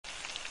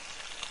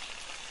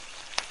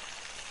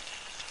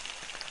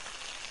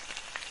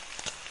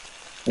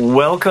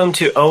Welcome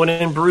to Owen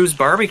and Beru's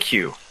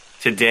BBQ.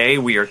 Today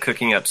we are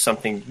cooking up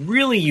something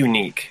really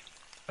unique.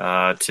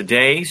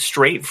 Today,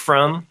 straight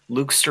from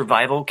Luke's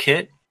survival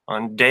kit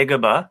on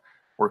Dagobah,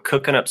 we're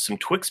cooking up some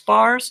Twix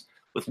bars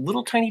with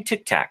little tiny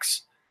Tic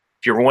Tacs.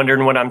 If you're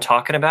wondering what I'm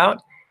talking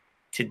about,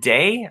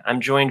 today I'm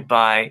joined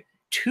by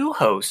two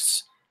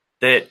hosts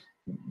that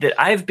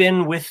I've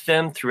been with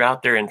them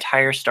throughout their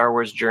entire Star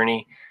Wars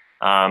journey.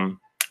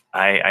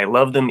 I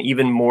love them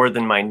even more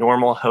than my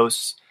normal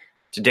hosts.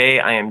 Today,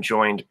 I am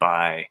joined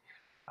by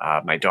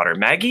my daughter,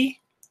 Maggie.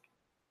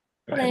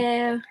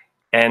 Hello.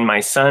 And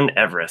my son,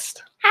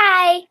 Everest.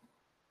 Hi.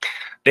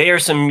 They are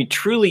some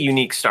truly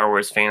unique Star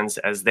Wars fans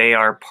as they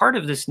are part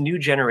of this new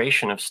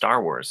generation of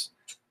Star Wars.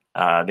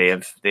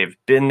 They've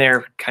been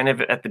there kind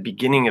of at the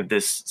beginning of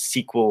this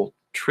sequel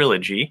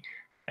trilogy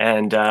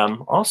and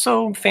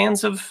also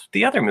fans of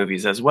the other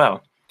movies as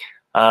well.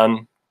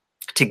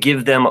 To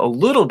give them a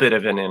little bit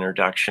of an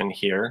introduction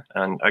here,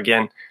 and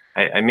again,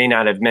 I may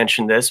not have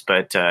mentioned this,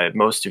 but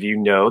most of you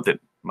know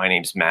that my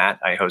name's Matt.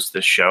 I host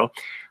this show.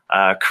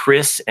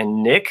 Chris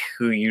and Nick,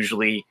 who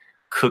usually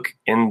cook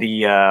in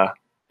the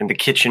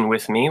kitchen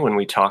with me when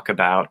we talk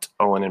about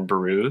Owen and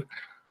Beru,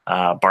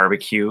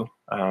 barbecue,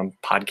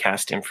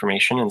 podcast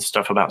information and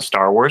stuff about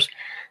Star Wars.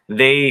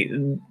 They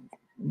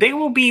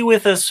will be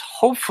with us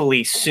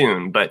hopefully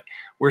soon, but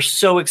we're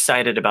so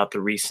excited about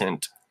the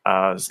recent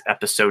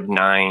episode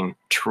 9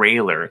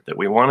 trailer that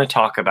we want to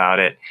talk about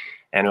it.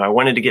 And I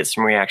wanted to get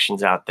some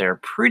reactions out there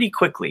pretty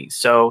quickly.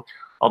 So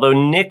although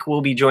Nick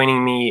will be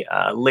joining me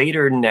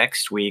later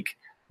next week,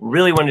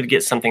 really wanted to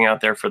get something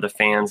out there for the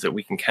fans that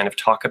we can kind of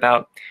talk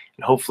about.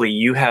 And hopefully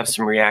you have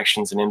some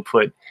reactions and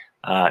input.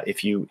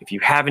 If you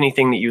have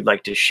anything that you'd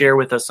like to share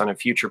with us on a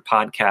future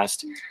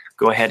podcast,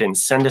 go ahead and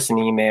send us an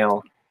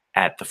email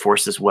at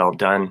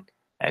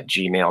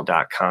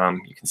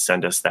theforceswelldone@gmail.com. You can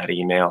send us that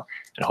email,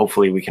 and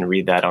hopefully we can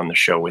read that on the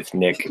show with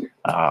Nick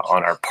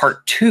on our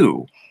part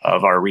 2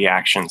 of our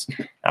reactions.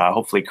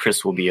 Hopefully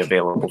Chris will be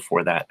available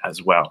for that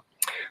as well.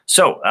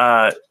 So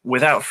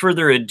without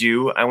further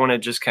ado, I want to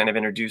just kind of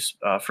introduce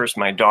first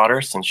my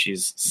daughter, since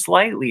she's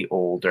slightly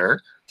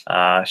older.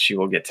 She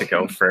will get to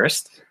go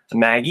first.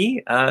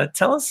 Maggie,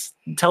 tell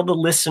the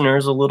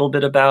listeners a little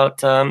bit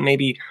about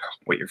maybe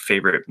what your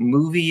favorite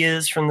movie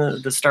is from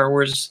the Star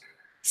Wars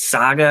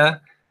saga.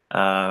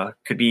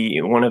 Could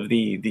be one of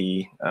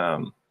the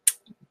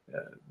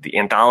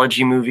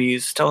anthology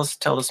movies. Tell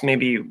us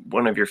maybe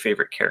one of your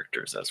favorite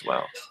characters as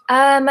well.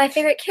 My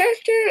favorite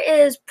character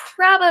is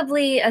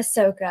probably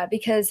Ahsoka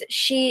because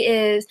she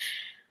is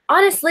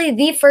honestly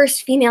the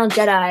first female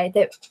Jedi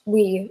that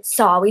we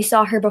saw. We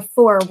saw her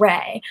before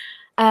Rey.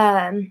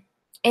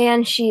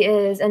 And she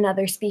is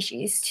another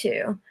species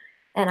too.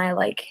 And I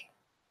like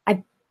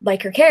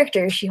her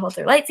character. She holds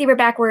her lightsaber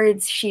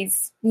backwards.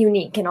 She's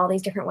unique in all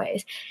these different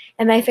ways.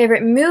 And my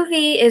favorite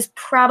movie is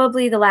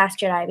probably The Last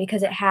Jedi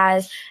because it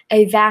has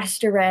a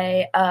vast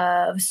array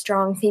of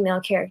strong female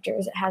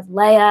characters. It has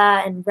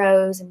Leia and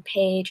Rose and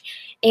Paige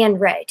and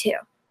Rey too.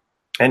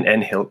 And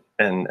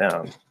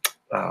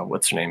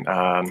what's her name?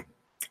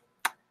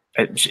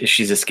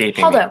 She's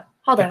escaping. Holdo.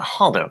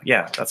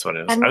 Yeah, that's what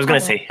it is. I was going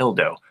to say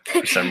Hildo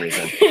for some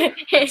reason.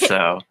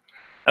 So,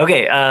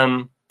 okay.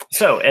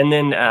 So, and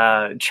then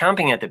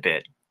chomping at the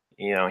bit,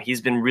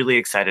 he's been really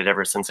excited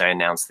ever since I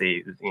announced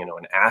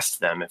and asked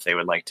them if they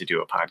would like to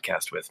do a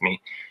podcast with me,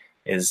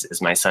 is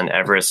my son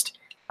Everest.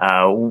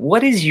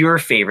 What is your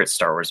favorite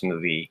Star Wars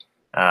movie?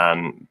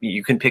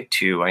 You can pick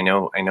 2. I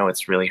know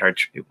it's really hard,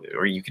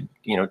 or you could,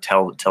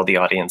 tell the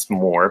audience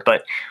more,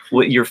 but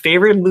what your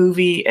favorite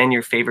movie and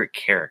your favorite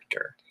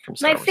character from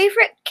Star Wars? My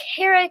favorite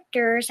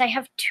characters, I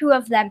have 2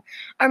 of them,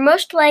 are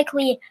most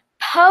likely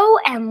Poe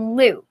and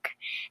Luke.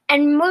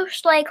 And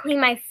most likely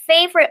my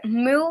favorite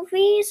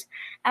movies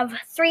of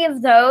 3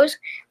 of those,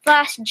 The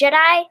Last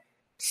Jedi,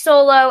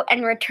 Solo,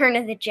 and Return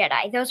of the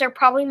Jedi. Those are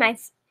probably my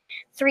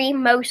 3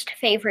 most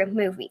favorite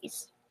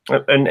movies.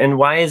 And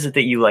why is it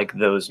that you like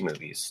those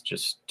movies?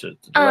 Just to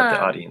let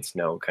the audience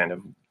know kind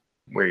of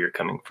where you're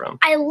coming from.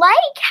 I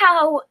like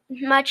how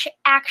much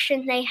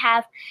action they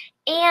have,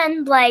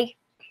 and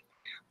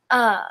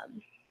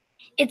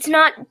it's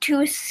not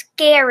too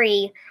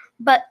scary,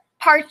 but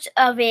parts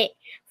of it,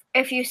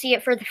 if you see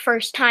it for the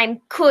first time,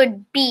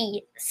 could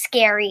be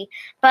scary.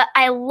 But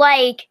I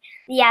like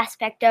the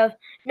aspect of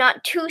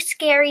not too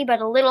scary,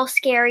 but a little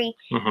scary.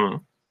 Mm-hmm.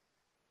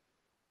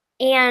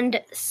 And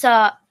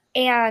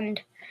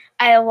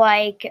I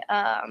like,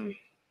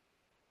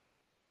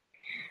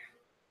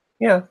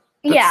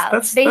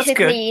 that's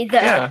basically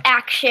that's the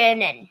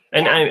action and.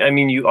 I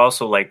mean, you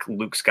also like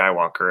Luke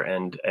Skywalker,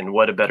 and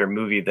what a better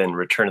movie than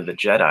Return of the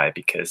Jedi,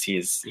 because he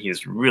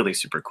is really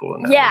super cool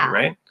in that movie,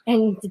 right?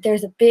 And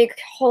there's a big,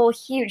 whole,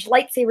 huge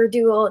lightsaber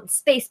duel and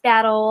space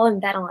battle and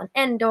battle on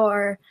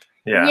Endor.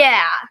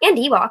 Yeah. And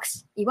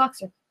Ewoks.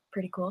 Ewoks are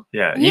pretty cool.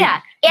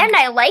 Yeah. And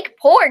I like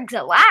porgs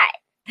a lot.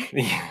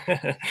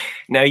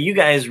 Now, you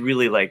guys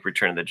really like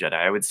Return of the Jedi.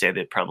 I would say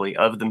that probably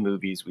of the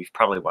movies, we've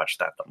probably watched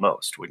that the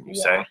most, wouldn't you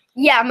say?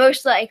 Yeah,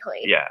 most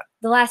likely. Yeah.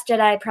 The Last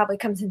Jedi probably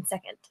comes in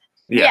second.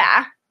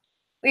 Yeah.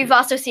 we've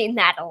also seen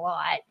that a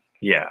lot.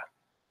 Yeah.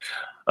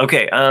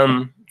 Okay.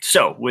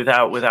 So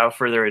without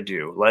further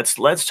ado,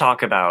 let's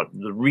talk about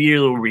the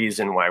real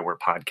reason why we're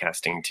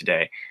podcasting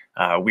today.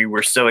 We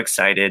were so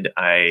excited.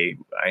 I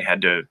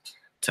had to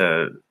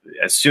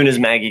as soon as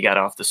Maggie got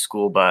off the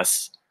school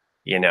bus,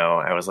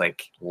 I was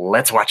like,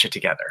 let's watch it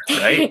together,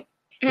 right?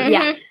 Mm-hmm.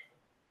 Yeah.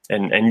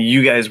 And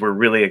you guys were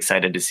really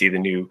excited to see the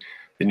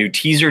new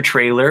teaser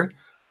trailer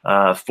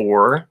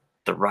for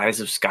The Rise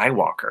of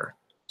Skywalker.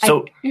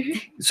 So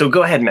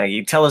go ahead,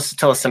 Maggie. Tell us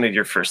some of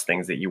your first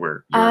things that you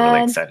were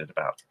really excited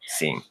about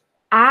seeing.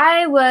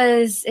 I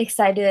was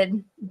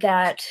excited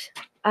that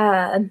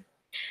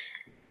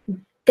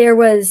there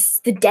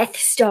was the Death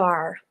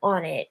Star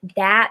on it.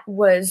 That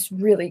was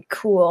really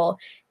cool.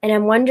 And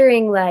I'm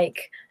wondering,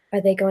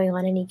 are they going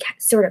on any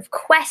sort of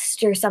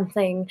quest or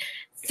something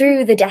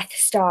through the Death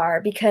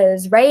Star?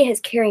 Because Rey is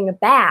carrying a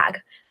bag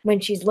when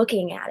she's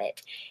looking at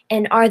it.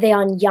 And are they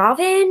on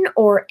Yavin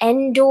or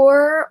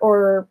Endor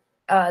or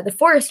the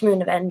forest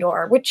moon of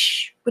Endor?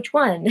 Which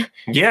one?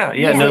 Yeah.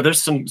 No,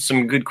 there's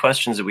some good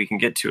questions that we can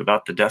get to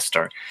about the Death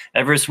Star.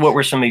 Everest, what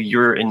were some of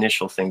your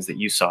initial things that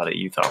you saw that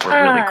you thought were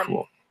really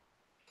cool?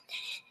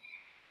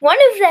 One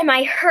of them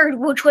I heard,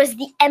 which was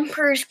the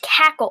Emperor's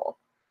cackle,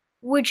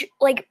 which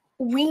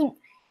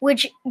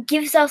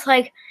gives us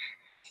a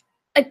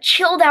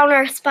chill down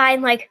our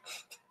spine.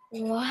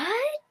 What?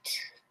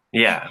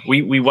 Yeah,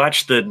 we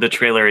watched the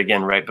trailer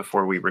again right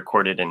before we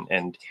recorded,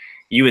 and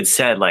you had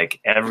said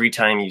every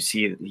time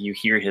you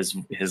hear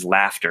his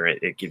laughter,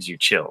 it gives you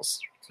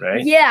chills,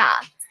 right? Yeah,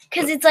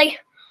 because it's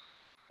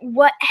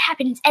what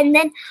happens, and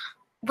then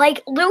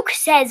Luke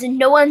says,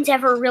 no one's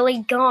ever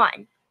really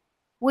gone,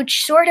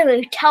 which sort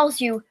of tells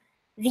you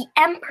the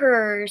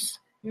Emperor's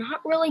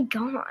not really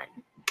gone.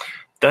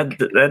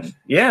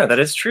 That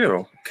is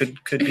true. Could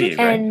be. Right?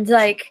 And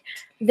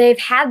they've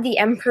had the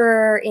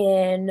Emperor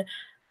in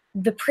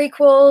the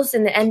prequels,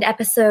 in the end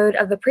episode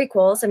of the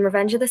prequels in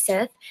Revenge of the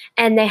Sith,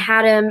 and they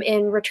had him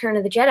in Return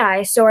of the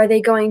Jedi. So are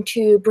they going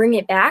to bring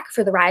it back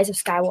for The Rise of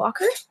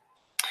Skywalker?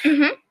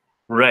 Mm-hmm.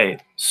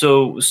 Right.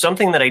 So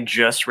something that I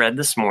just read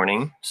this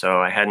morning, so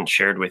I hadn't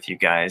shared with you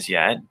guys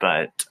yet,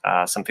 but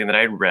something that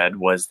I read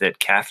was that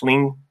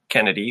Kathleen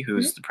Kennedy,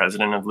 who's the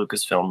president of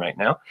Lucasfilm right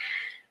now,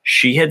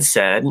 she had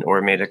said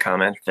or made a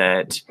comment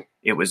that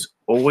it was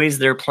always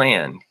their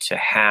plan to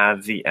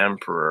have the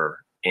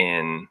Emperor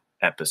in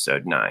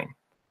Episode 9.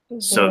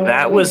 So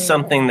that was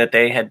something that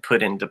they had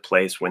put into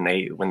place when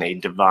they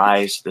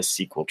devised the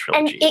sequel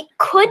trilogy. And it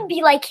could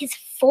be his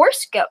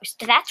Force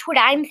ghost. That's what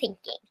I'm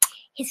thinking.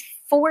 His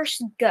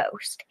Force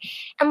ghost.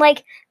 And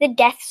the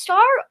Death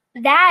Star,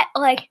 that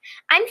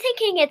I'm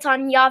thinking it's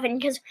on Yavin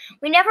because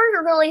we never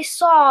really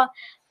saw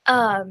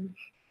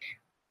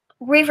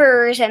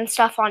rivers and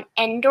stuff on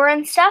Endor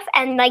and stuff,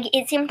 and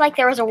it seemed like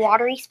there was a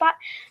watery spot,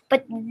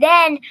 but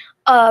then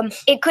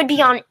it could be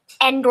on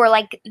Endor,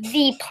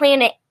 the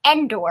planet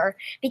Endor,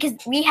 because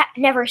we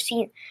never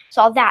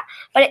saw that,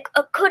 but it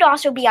could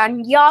also be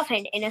on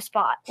Yavin in a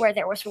spot where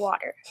there was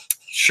water.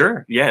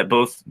 Sure, yeah,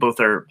 both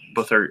are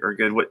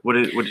good. What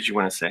did you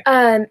want to say?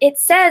 It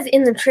says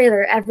in the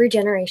trailer, every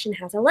generation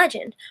has a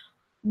legend.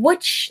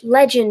 Which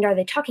legend are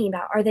they talking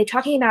about? Are they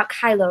talking about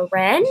Kylo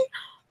Ren?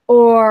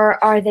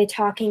 Or are they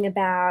talking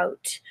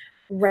about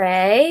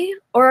Rey?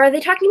 Or are they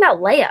talking about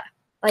Leia?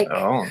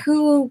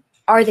 Who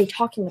are they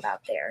talking about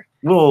there?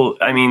 Well,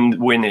 I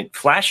mean, when it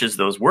flashes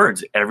those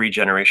words, every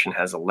generation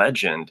has a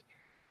legend.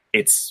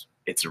 It's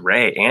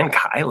Rey and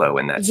Kylo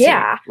in that scene.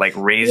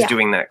 Rey's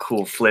doing that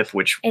cool flip,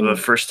 which the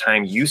first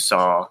time you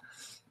saw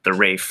the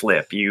Rey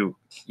flip, you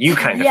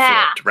kind of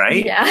flipped,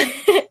 right? Yeah.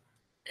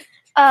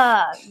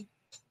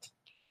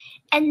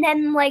 And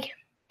then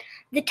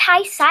the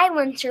TIE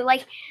silencer,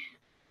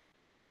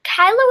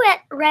 Kylo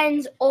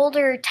Ren's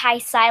older TIE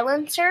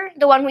silencer,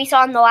 the one we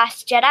saw in The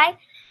Last Jedi,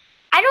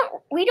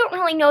 we don't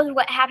really know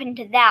what happened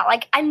to that.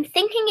 I'm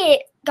thinking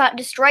it got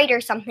destroyed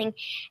or something,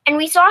 and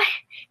we saw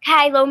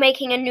Kylo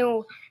making a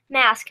new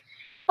mask,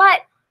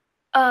 but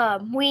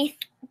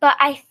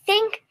I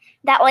think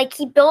that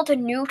he built a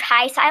new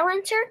TIE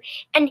silencer,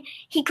 and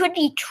he could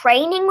be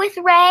training with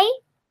Rey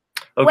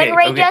when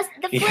Rey does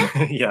the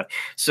flip. Yeah.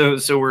 So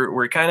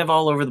we're kind of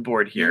all over the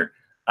board here.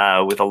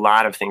 With a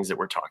lot of things that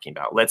we're talking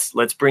about.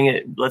 Let's bring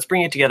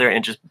it together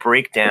and just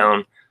break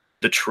down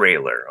the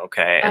trailer,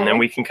 okay? And then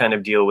we can kind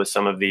of deal with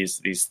some of these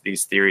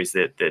theories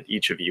that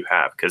each of you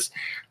have, because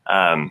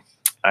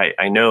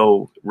I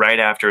know right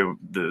after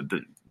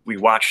we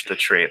watched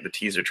the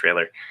teaser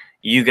trailer,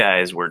 you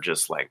guys were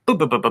just boop, boop,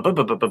 boop, boop, boop,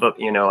 boop, boop,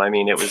 boop, I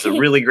mean, it was a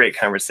really great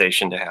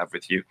conversation to have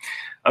with you.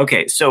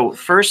 Okay, so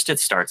first it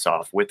starts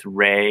off with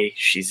Rey.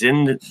 She's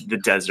in the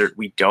desert.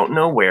 We don't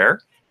know where.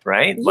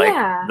 Right?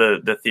 Yeah.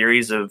 The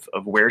theories of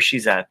where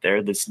she's at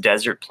there, this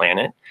desert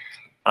planet.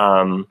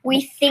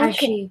 We think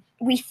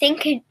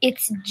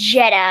it's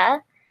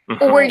Jeddah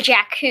or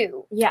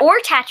Jakku or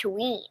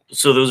Tatooine.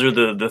 So those are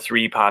the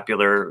three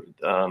popular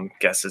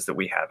guesses that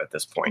we have at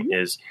this point.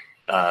 Is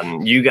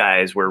you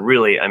guys were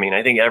really, I mean,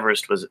 I think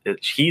Everest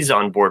he's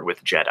on board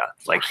with Jeddah.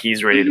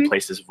 He's ready to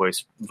place his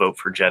vote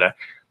for Jeddah.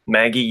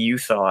 Maggie, you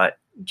thought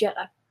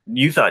Jeddah.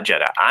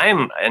 Jeddah.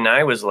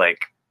 I was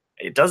like,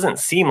 it doesn't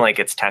seem like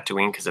it's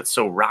Tatooine because it's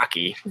so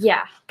rocky.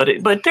 Yeah.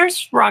 But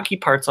there's rocky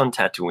parts on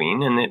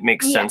Tatooine, and it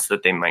makes Yeah. sense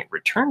that they might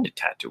return to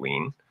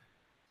Tatooine.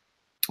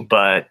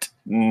 But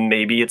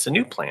maybe it's a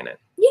new planet.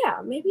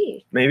 Yeah,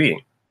 maybe.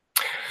 Maybe.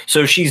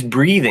 So she's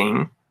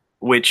breathing,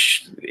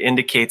 which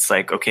indicates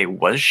like, okay,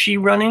 was she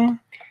running?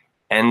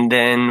 And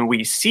then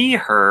we see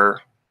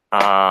her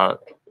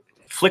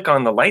flick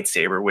on the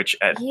lightsaber, which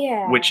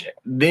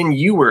then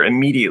you were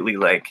immediately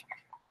like,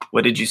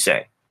 what did you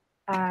say?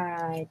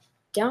 I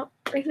don't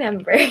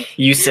remember.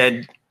 You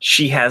said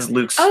she has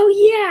Luke's. Oh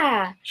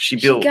yeah. She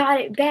got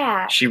it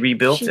back. She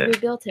rebuilt it. She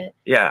rebuilt it.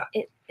 Yeah.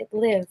 It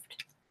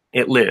lived.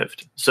 It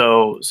lived.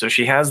 So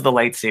she has the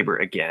lightsaber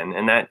again,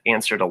 and that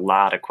answered a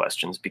lot of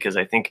questions because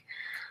I think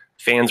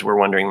fans were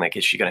wondering, like,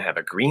 is she going to have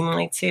a green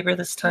lightsaber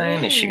this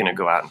time? Is she going to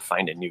go out and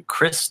find a new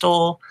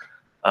crystal?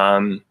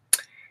 And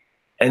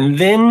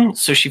then,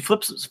 so she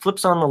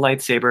flips on the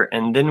lightsaber,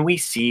 and then we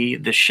see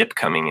the ship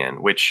coming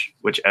in, which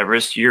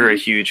Everest, you're a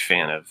huge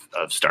fan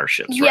of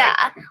starships, right?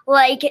 Yeah,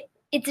 like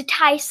it's a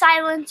TIE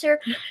silencer.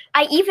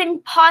 I even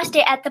paused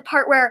it at the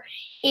part where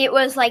it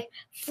was like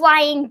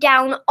flying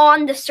down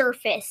on the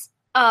surface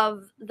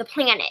of the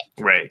planet.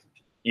 Right.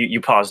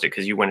 You paused it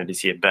because you wanted to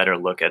see a better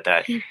look at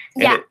that.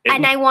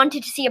 And I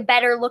wanted to see a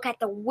better look at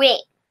the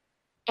wing.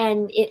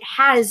 And it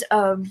has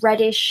a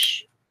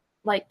reddish,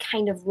 like,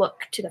 kind of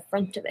look to the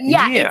front of it.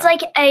 Yeah, it's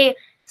like a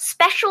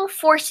Special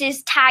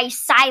Forces TIE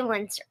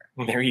silencer.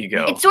 There you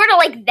go. It's sort of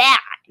like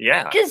that.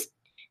 Yeah. Because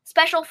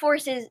Special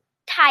Forces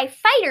TIE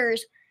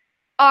fighters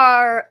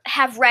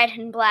have red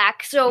and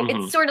black, so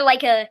it's sort of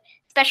like a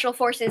Special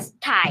Forces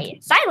TIE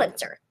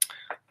silencer.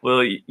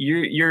 Well,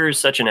 you're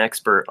such an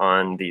expert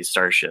on these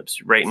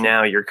starships. Right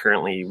now, you're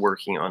currently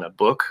working on a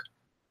book,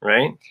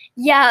 right?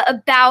 Yeah,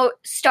 about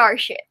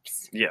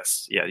starships.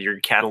 Yes. Yeah, you're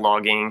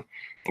cataloging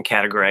and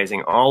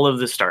categorizing all of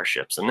the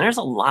starships, and there's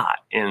a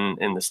lot in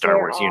the Star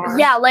Wars universe.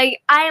 Yeah, like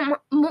I'm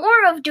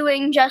more of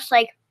doing just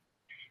like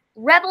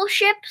rebel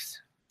ships,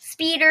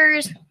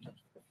 speeders,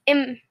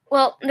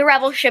 the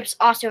rebel ships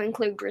also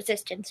include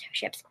resistance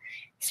ships,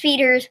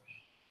 speeders,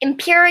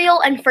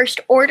 Imperial and First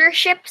Order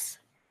ships,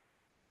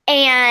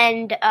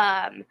 and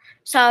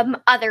some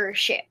other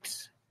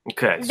ships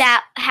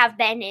that have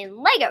been in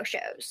Lego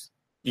shows.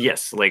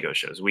 Yes, Lego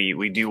shows.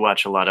 We do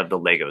watch a lot of the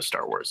Lego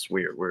Star Wars.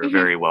 We're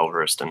very well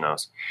versed in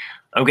those.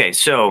 Okay,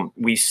 so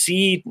we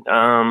see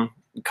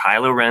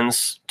Kylo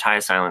Ren's TIE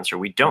silencer.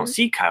 We don't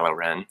see Kylo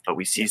Ren, but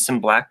we see some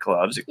black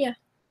gloves. Yeah.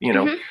 You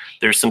know,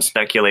 there's some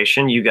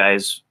speculation. You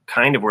guys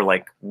kind of were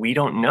like, we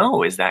don't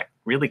know. Is that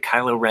really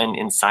Kylo Ren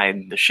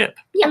inside the ship?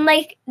 Yeah, and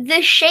like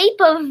the shape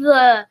of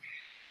the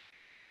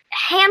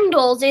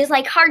handles is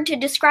like hard to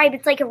describe.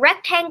 It's like a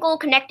rectangle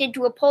connected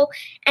to a pole,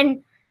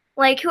 and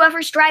like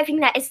whoever's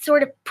driving that is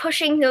sort of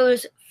pushing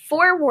those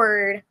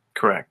forward.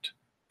 Correct.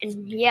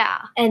 And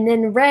yeah. And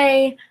then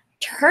Rey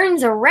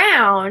turns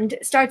around,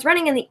 starts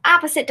running in the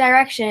opposite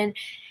direction,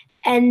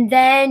 and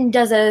then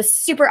does a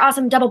super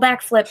awesome double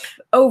backflip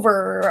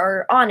over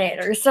or on it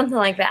or something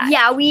like that.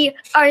 Yeah,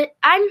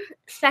 I'm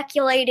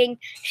speculating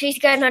she's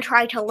gonna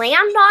try to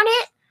land on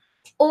it,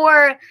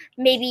 or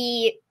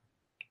maybe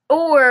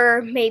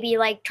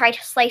like try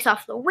to slice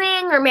off the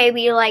wing, or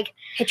maybe like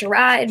hitch a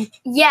ride.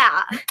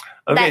 Yeah.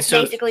 Okay, that's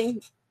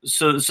basically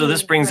so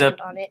this brings up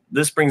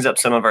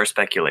some of our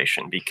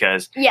speculation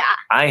because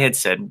I had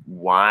said,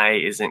 why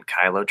isn't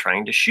Kylo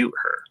trying to shoot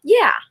her?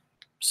 Yeah.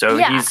 So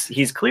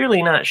he's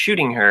clearly not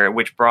shooting her,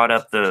 which brought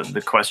up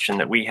the question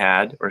that we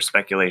had, or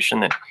speculation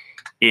that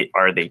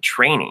are they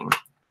training?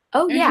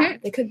 Oh yeah,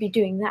 they could be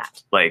doing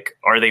that. Like,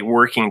 are they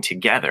working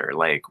together?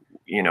 Like,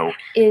 you know,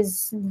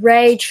 is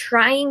Rey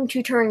trying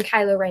to turn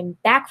Kylo Ren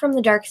back from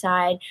the dark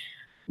side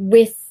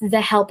with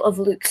the help of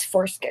Luke's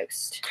Force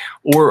Ghost?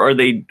 Or are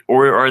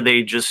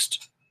they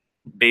just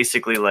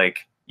basically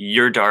like,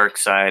 you're dark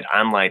side,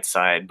 I'm light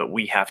side, but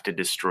we have to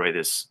destroy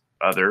this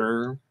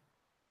other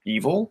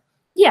evil?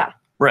 Yeah.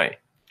 Right.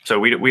 So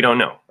we don't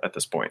know at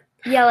this point.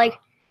 Yeah, like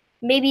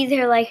maybe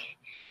they're like,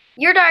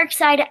 you're dark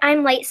side,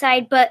 I'm light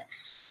side, but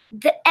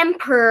the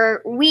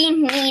Emperor, we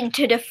need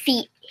to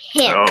defeat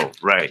him. Oh,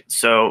 right.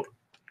 So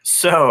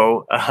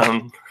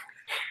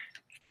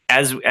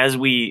as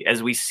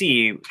we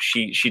see,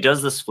 she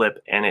does this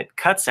flip, and it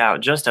cuts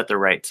out just at the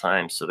right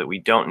time, so that we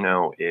don't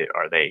know,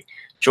 are they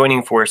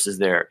joining forces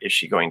there? Is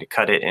she going to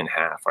cut it in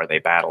half? Are they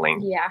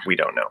battling? Yeah. We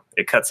don't know.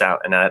 It cuts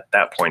out, and at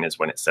that point is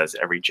when it says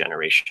every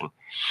generation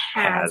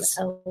has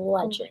a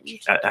legend.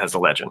 Has a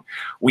legend.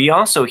 We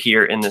also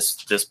hear in this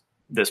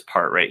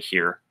part right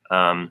here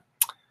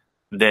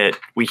that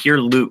we hear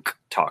Luke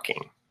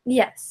talking.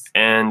 Yes.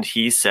 And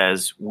he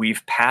says,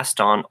 we've passed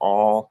on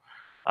all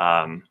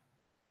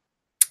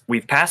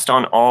we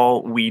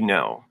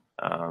know.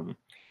 I'm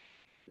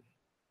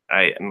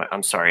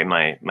sorry,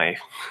 my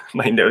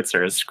notes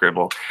are a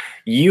scribble.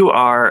 You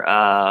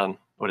are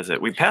what is it?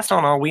 We've passed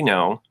on all we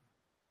know.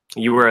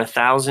 You were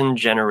 1,000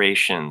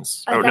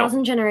 generations.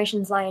 1,000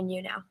 generations lie in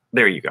you now.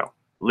 There you go.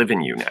 Live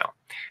in you now.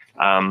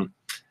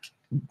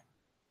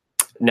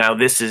 Now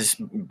this is,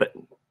 but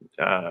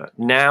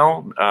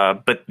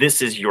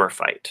this is your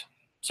fight.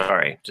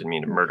 Sorry, didn't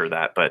mean to murder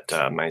that, but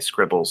my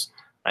scribbles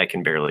I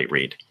can barely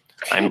read.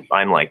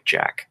 I'm like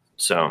Jack.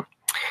 So,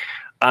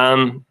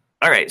 all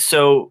right.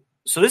 So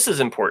this is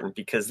important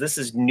because this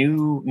is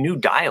new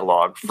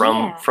dialogue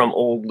from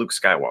old Luke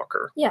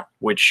Skywalker. Yeah.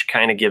 Which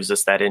kind of gives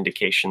us that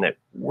indication that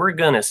we're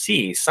gonna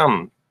see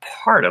some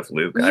part of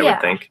Luke. I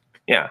would think.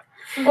 Yeah.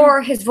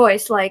 Or his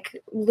voice, like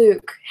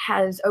Luke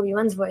has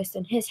Obi-Wan's voice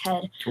in his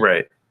head.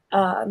 Right.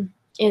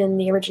 In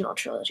the original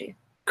trilogy.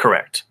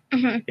 Correct.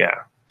 Mm-hmm.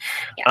 Yeah.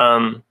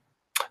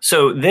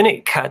 So then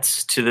it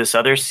cuts to this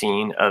other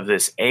scene of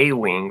this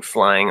A-wing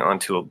flying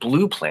onto a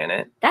blue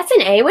planet. That's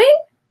an A-wing?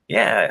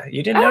 Yeah,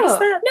 you didn't notice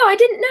that? No, I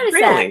didn't notice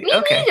Really? that. Me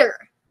Okay. neither.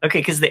 Okay,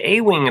 because the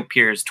A-wing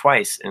appears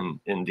twice in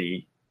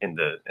the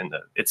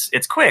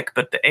it's quick,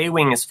 but the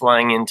A-wing is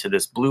flying into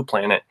this blue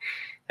planet,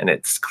 and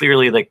it's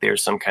clearly like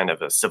there's some kind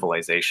of a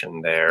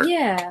civilization there.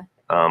 Yeah.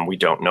 We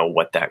don't know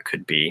what that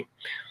could be.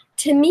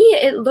 To me,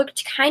 it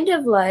looked kind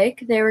of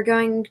like they were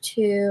going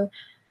to.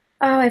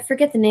 Oh, I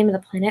forget the name of the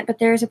planet, but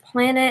there's a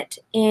planet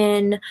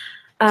in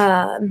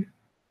Rogue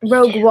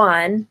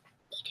One.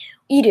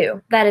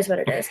 Edu. That is what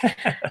it is.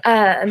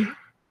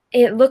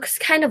 It looks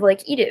kind of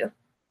like Edu.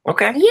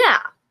 Okay. Yeah.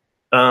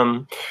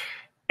 And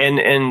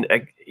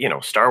you know,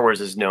 Star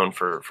Wars is known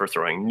for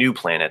throwing new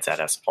planets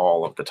at us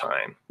all of the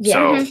time.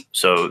 Yeah.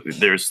 So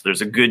there's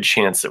a good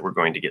chance that we're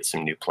going to get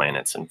some new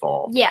planets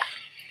involved. Yeah.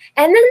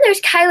 And then there's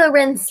Kylo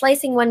Ren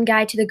slicing one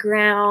guy to the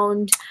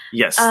ground.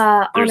 Yes.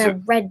 On a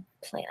red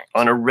planet.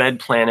 On a red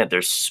planet,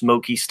 there's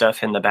smoky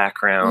stuff in the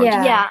background.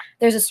 Yeah.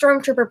 There's a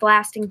stormtrooper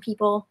blasting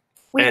people.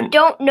 We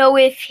don't know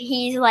if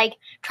he's like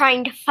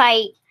trying to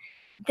fight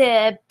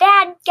the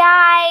bad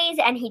guys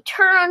and he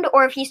turned,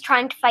 or if he's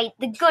trying to fight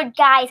the good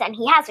guys and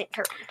he hasn't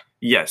turned.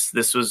 Yes,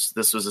 this was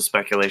a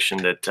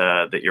speculation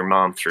that your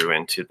mom threw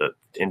into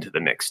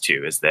the mix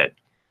too. Is that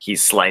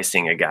he's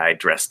slicing a guy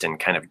dressed in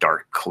kind of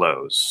dark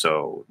clothes?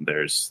 So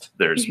there's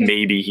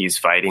maybe he's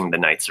fighting the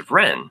Knights of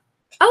Ren.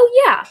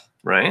 Oh yeah,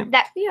 right.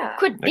 That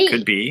could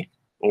be,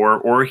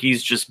 or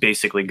he's just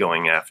basically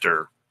going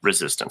after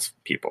Resistance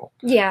people.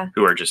 Yeah,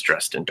 who are just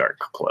dressed in dark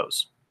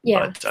clothes.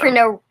 Yeah, but, for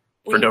no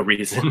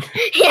reason.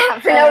 Yeah,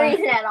 for no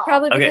reason at all.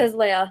 Probably because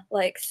Leia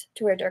likes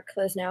to wear dark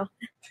clothes now.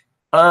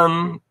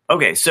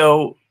 Okay,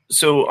 so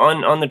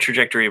on the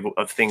trajectory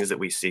of things that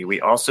we see,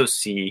 we also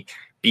see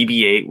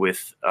BB-8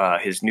 with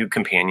his new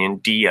companion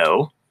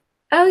Dio.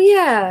 Oh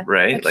yeah,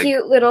 right, a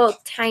cute little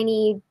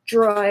tiny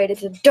droid.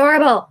 It's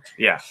adorable.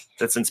 Yeah,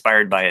 that's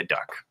inspired by a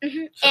duck.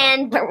 Mm-hmm. So.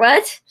 And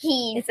what?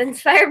 It's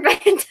inspired by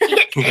a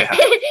duck. Yeah.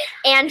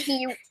 And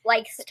he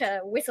likes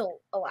to whistle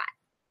a lot.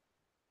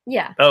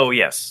 Yeah. Oh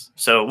yes.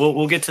 So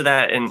we'll get to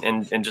that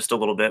in just a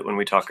little bit when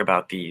we talk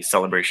about the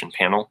celebration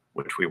panel,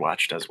 which we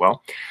watched as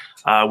well.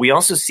 We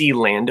also see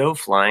Lando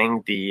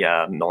flying the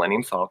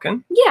Millennium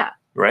Falcon. Yeah.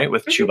 Right,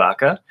 with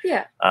Chewbacca.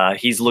 Yeah.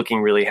 He's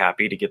looking really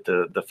happy to get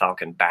the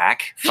Falcon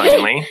back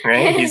finally.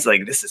 Right. He's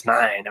like, "This is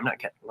mine. I'm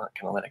not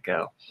gonna let it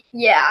go."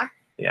 Yeah.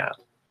 Yeah.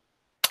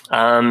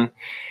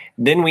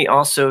 Then we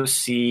also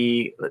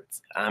see.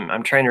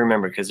 I'm trying to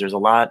remember because there's a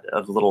lot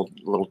of little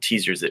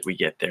teasers that we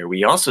get there.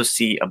 We also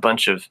see a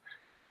bunch of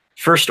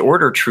First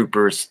Order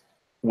troopers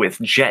with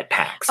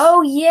jetpacks.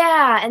 Oh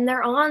yeah, and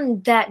they're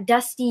on that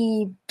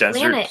dusty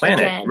desert planet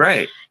again.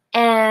 Right?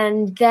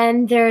 And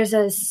then there's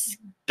a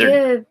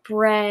skip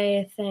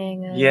ray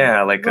thing.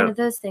 Yeah, like one of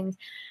those things.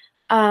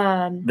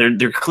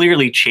 They're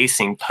clearly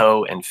chasing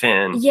Poe and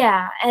Finn.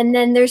 Yeah, and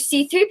then there's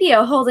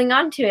C-3PO holding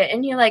on to it,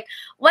 and you're like,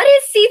 what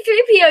is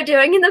C-3PO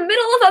doing in the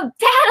middle of a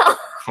battle?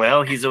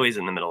 Well, he's always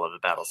in the middle of a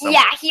battle somewhere.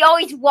 Yeah, he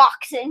always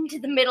walks into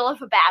the middle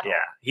of a battle.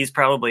 Yeah, he's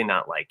probably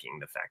not liking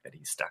the fact that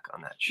he's stuck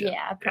on that ship.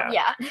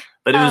 Yeah.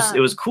 But it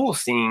was cool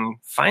seeing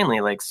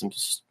finally like some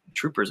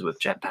troopers with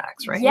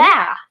jetpacks, right?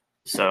 Yeah.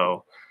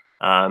 So,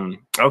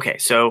 okay,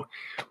 so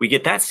we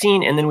get that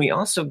scene, and then we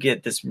also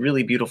get this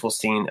really beautiful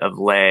scene of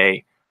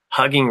Leia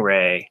hugging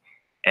Rey,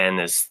 and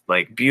this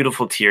like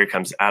beautiful tear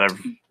comes out of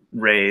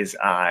Rey's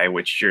eye,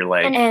 which you're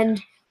like,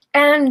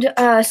 and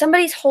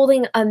somebody's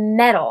holding a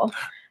medal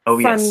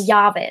from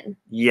Yavin.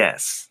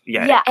 Yes,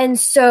 yeah, and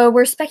so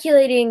we're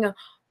speculating: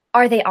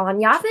 are they on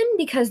Yavin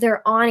because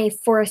they're on a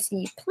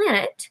foresty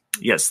planet?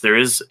 Yes, there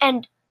is.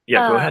 And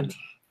go ahead.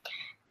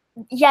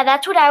 Yeah,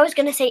 that's what I was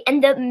gonna say.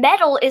 And the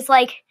medal is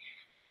like,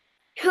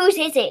 whose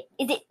is it?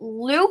 Is it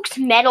Luke's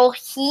medal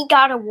he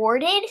got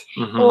awarded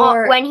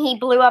or when he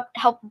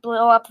helped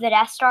blow up the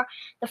Death Star,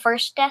 the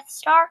first Death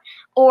Star?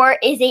 Or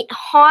is it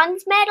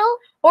Han's medal?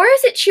 Or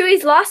is it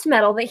Chewie's lost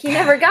medal that he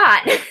never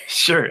got?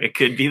 Sure, it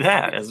could be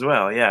that as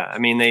well. Yeah, I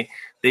mean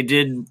they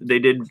did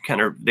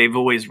kind of, they've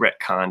always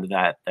retconned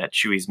that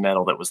Chewie's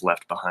medal that was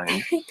left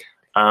behind.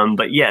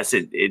 But yes,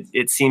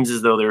 it seems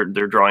as though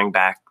they're drawing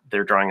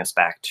us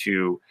back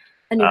to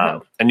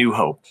A New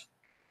Hope.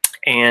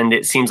 And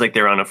it seems like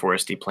they're on a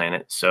foresty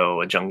planet, so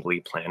a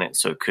jungly planet,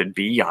 so it could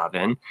be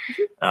Yavin.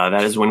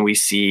 That is when we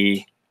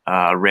see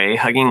Rey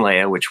hugging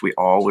Leia, which we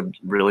all would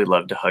really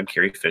love to hug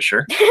Carrie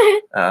Fisher.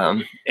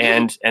 And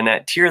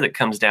that tear that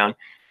comes down,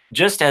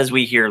 just as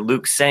we hear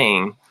Luke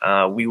saying,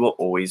 "We will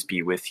always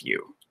be with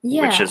you,"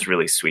 which is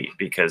really sweet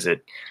because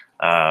it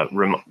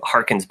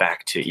harkens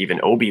back to even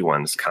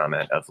Obi-Wan's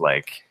comment of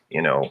like,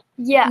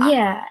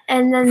 Yeah,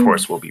 and then the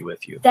Force will be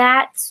with you.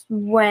 That's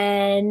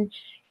when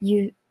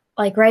you,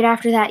 like, right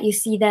after that, you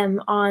see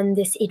them on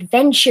this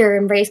adventure,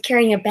 and Rey's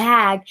carrying a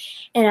bag,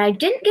 and I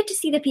didn't get to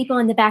see the people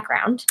in the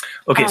background.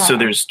 Okay, so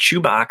there's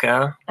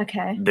Chewbacca.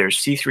 Okay. There's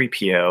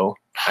C-3PO.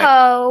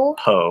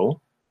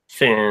 Poe.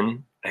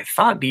 Finn. I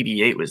thought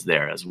BB-8 was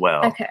there as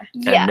well. Okay.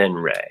 Yeah. And then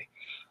Rey.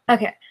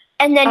 Okay.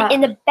 And then in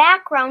the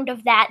background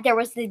of that, there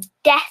was the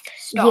Death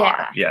Star.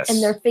 Yeah. Yes.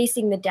 And they're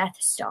facing the Death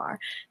Star.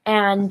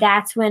 And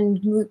that's when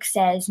Luke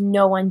says,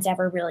 no one's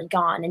ever really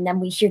gone. And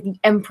then we hear the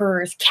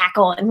Emperor's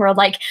cackle, and we're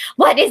like,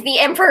 what is the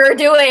Emperor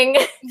doing?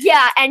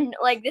 Yeah, and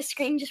like the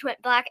screen just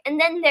went black.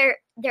 And then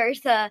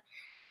there's the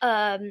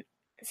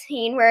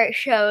scene where it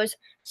shows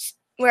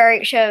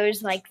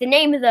like the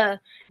name of the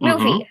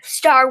movie,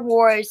 Star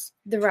Wars: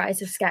 The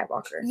Rise of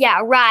Skywalker.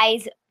 Yeah,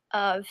 Rise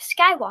of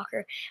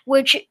Skywalker,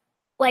 which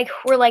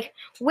we're like,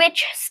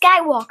 which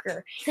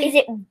Skywalker? Is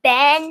it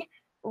Ben?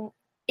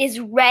 Is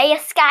Rey a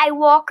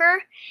Skywalker?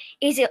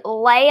 Is it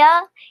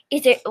Leia?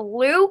 Is it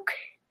Luke?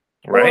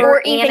 Right.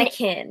 Or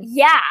Anakin.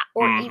 Yeah,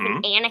 or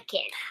even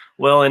Anakin.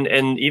 Well, and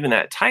even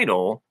that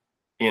title,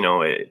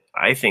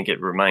 I think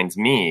it reminds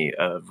me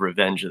of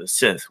Revenge of the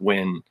Sith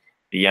when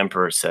the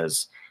Emperor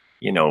says,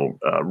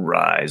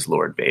 rise,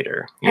 Lord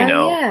Vader.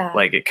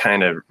 Like it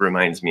kind of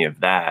reminds me of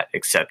that,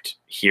 except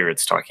here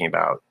it's talking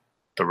about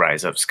the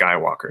rise of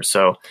Skywalker.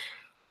 So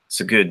it's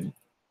a good,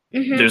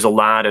 there's a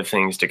lot of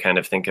things to kind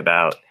of think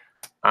about.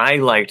 I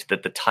liked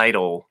that the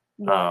title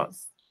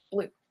Was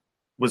blue.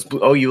 Was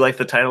blue. Oh, you liked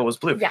the title was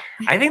blue. Yeah.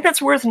 I think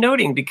that's worth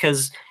noting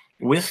because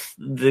with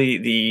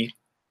the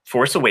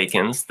Force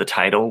Awakens, the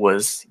title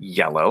was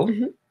yellow,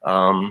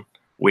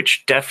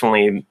 which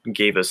definitely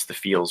gave us the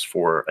feels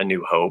for A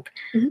New Hope.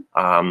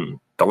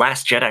 The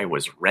Last Jedi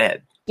was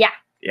red. Yeah.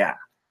 Yeah.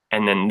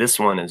 And then this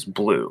one is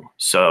blue.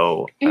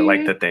 So I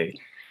like that they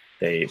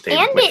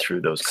went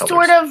through those colors.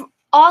 Sort of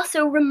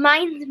also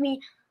reminds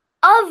me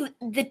of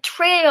the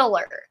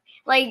trailer.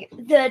 Like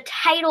the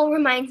title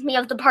reminds me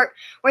of the part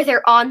where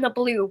they're on the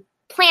blue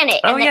planet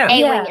and the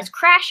A-wing is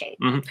crashing.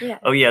 Yeah.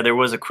 Oh yeah, there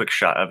was a quick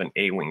shot of an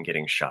A-wing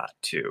getting shot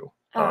too.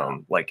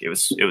 Like it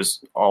was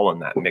all in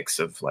that mix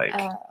of like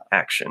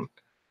action.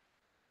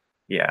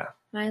 Yeah.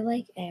 I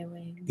like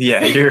A-wings.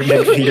 Yeah,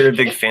 you're a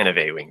big fan of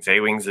A-wings.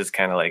 A-wings is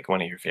kind of like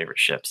one of your favorite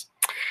ships.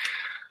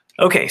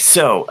 Okay,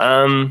 so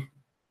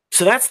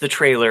that's the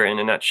trailer in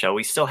a nutshell.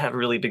 We still have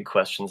really big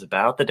questions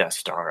about the Death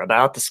Star,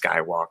 about the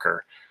Skywalker,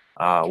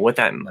 what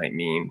that might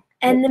mean.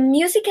 And the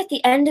music at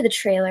the end of the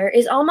trailer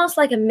is almost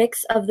like a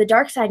mix of the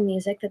Dark Side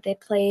music that they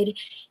played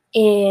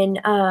in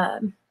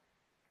The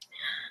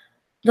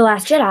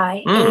Last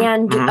Jedi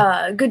and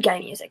good guy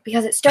music,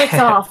 because it starts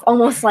off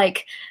almost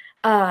like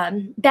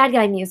bad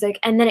guy music,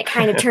 and then it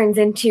kind of turns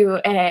into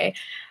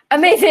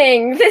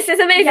amazing. This is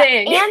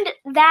amazing. Yeah,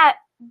 and that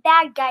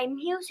bad guy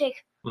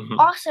music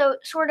also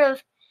sort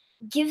of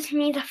gives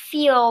me the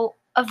feel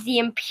of the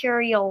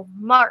Imperial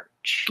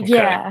March. Okay.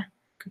 Yeah.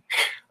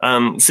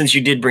 Since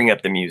you did bring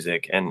up the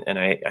music, and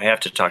I have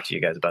to talk to you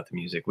guys about the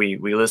music. We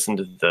listened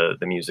to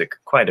the music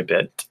quite a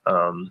bit.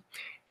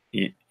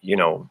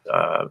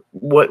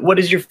 What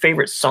is your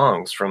favorite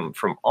songs from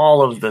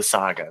all of the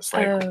sagas?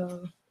 Like,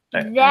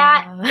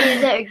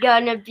 that is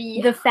gonna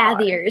be the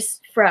Fathiers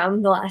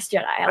from The Last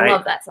Jedi. I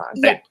love that song.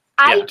 Yeah.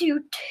 I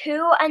do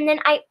too, and then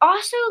I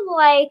also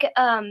like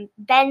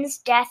Ben's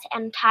Death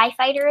and TIE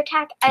Fighter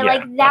Attack. I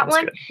like that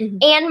one,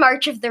 and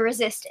March of the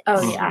Resistance.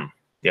 Oh yeah.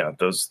 Yeah,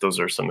 those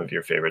are some of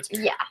your favorites.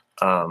 Yeah.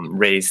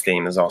 Rey's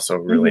theme is also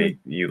really,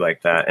 you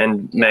like that.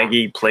 And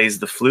Maggie plays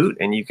the flute,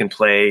 and you can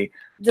play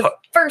the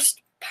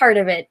first part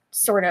of it,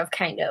 sort of,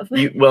 kind of.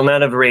 Well,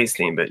 not of Rey's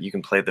theme, but you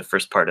can play the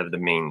first part of the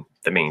main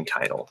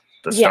title,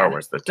 the Star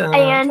Wars.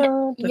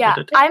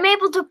 I'm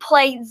able to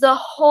play the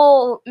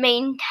whole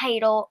main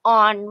title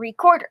on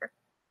recorder.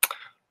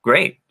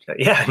 Great.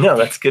 Yeah, no,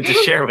 that's good to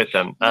share with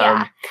them.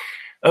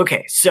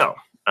 Okay, so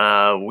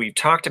we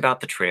talked about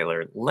the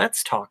trailer.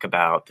 Let's talk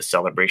about the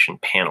celebration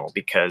panel,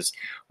 because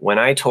when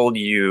I told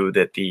you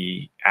that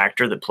the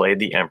actor that played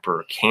the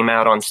Emperor came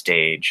out on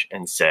stage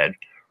and said,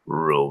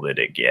 "Roll it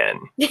again."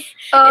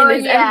 Oh,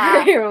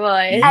 Emperor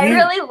voice. I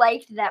really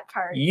liked that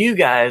part. You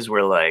guys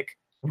were like,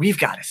 "We've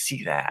got to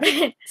see that."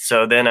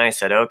 So then I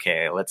said,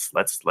 "Okay, let's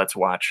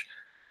watch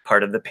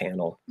part of the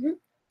panel."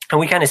 And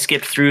we kind of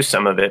skipped through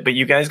some of it, but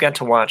you guys got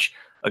to watch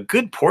a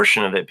good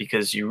portion of it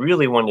because you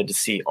really wanted to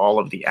see all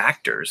of the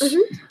actors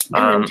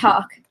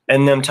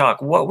and them talk.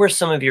 What were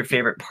some of your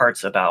favorite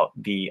parts about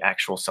the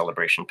actual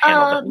celebration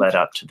panel that led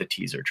up to the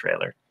teaser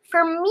trailer?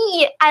 For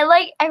me, I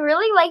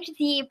really liked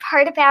the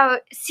part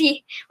about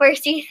where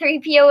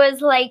C-3PO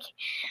was like,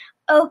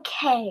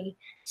 "Okay,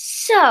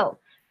 so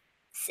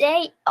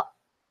say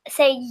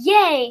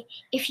yay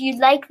if you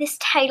like this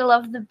title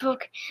of the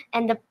book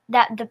and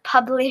that the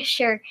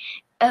publisher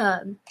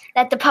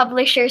that the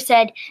publisher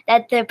said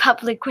that the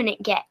public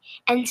wouldn't get,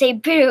 and say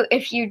boo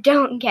if you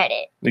don't get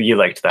it. You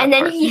liked that And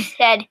then part. he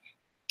said,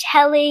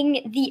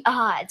 telling the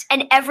odds,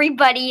 and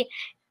everybody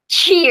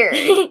cheered.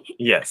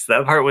 Yes,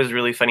 that part was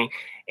really funny.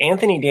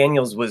 Anthony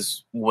Daniels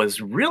was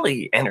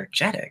really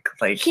energetic.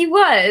 Like He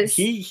was.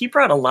 he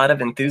brought a lot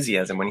of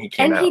enthusiasm when he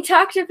came And out. he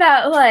talked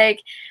about, like,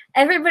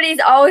 everybody's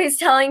always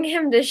telling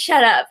him to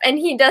shut up, and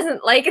he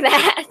doesn't like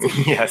that.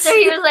 Yes. So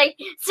he was like,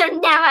 so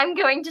now I'm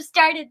going to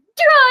start a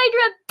droid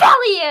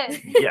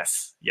rebellion.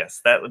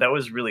 Yes, that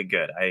was really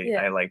good.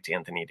 I liked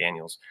Anthony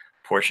Daniels'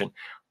 portion.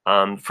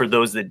 For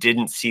those that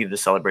didn't see the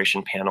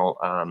celebration panel,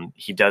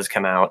 he does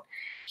come out.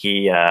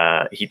 He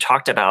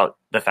talked about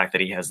the fact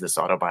that he has this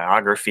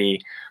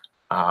autobiography,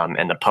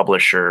 and the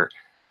publisher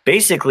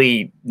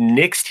basically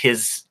nixed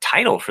his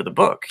title for the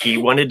book. He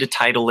wanted to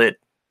title it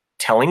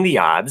 "Telling the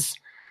Odds,"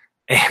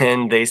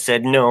 and they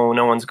said no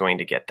one's going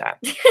to get that.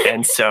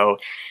 And so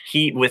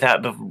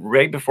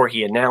right before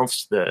he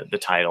announced the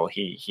title,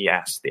 he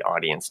asked the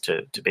audience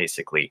to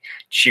basically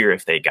cheer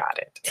if they got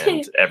it,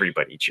 and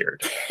everybody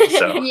cheered.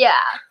 So Yeah.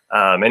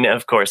 and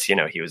of course,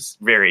 he was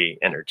very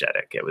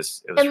energetic. It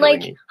was And really like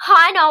neat.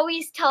 Han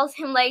always tells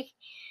him like,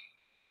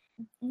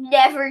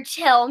 never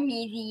tell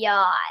me the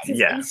odds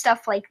Yeah. and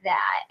stuff like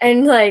that.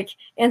 And, like,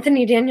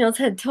 Anthony Daniels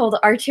had told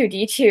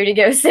R2-D2 to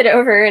go sit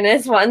over in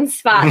his one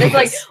spot. It's,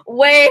 like, Yes.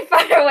 way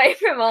far away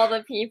from all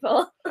the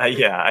people.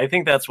 Yeah, I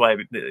think that's why.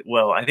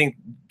 Well, I think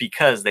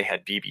because they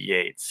had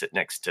BB-8 sit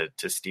next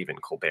to Stephen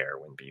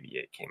Colbert when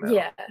BB-8 came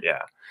out.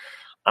 Yeah.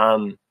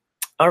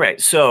 All right.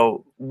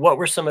 So, what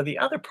were some of the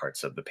other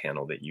parts of the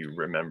panel that you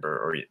remember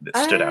or that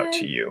stood out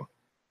to you?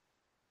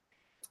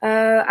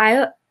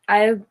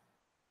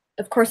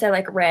 Of course, I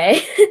like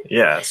Ray.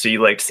 Yeah. So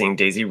you liked seeing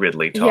Daisy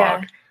Ridley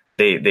talk.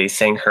 Yeah. They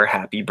sang her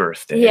happy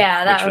birthday.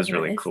 Yeah, that which was was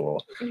really nice.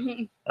 cool.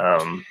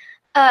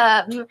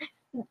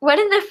 One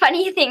of the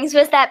funny things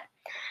was that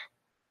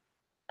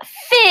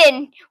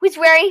Finn was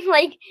wearing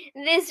like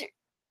this.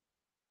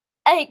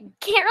 I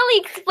can't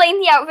really explain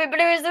the outfit, but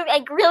it was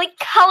like really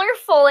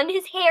colorful, and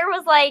his hair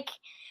was like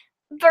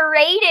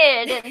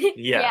braided. And,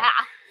 Yeah.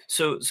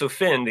 So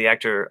Finn, the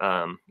actor,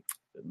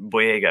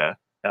 Boyega,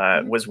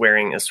 was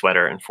wearing a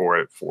sweater, and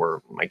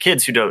for my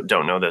kids who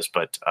don't know this,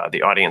 but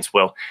the audience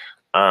will,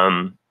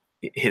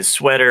 his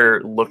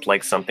sweater looked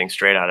like something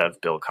straight out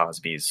of Bill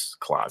Cosby's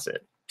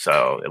closet.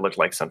 So it looked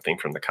like something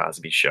from the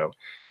Cosby Show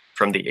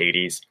from the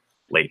 80s,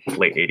 late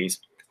 80s.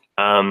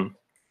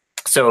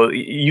 So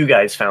you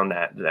guys found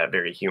that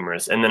very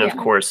humorous. And then, of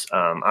course,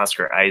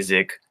 Oscar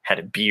Isaac had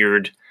a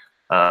beard.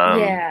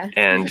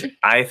 And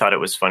I thought it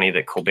was funny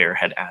that Colbert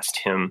had asked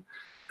him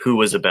who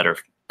was a better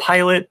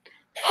pilot,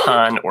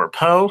 Han or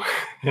Poe.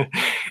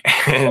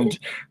 And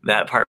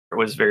that part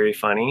was very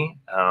funny.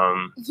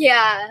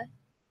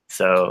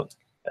 So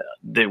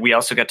we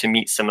also got to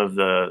meet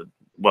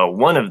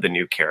one of the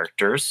new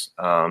characters,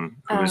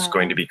 who's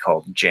going to be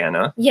called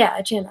Janna.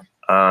 Yeah,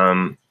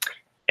 Janna.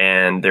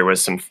 And there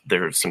was some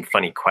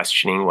funny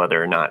questioning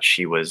whether or not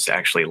she was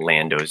actually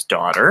Lando's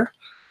daughter,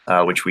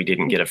 which we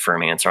didn't get a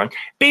firm answer on.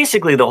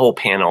 Basically, the whole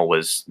panel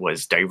was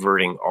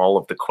diverting all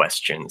of the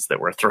questions that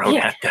were thrown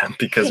at them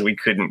because we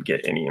couldn't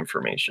get any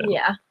information.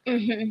 Yeah.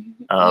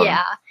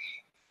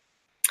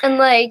 And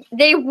like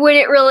they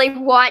wouldn't really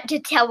want to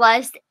tell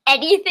us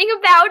anything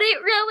about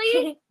it,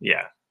 really.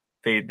 Yeah.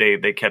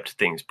 They kept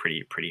things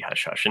pretty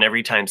hush hush, and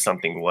every time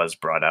something was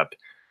brought up,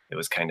 it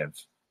was kind of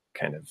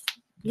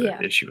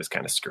the issue was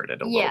kind of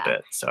skirted a little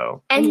bit.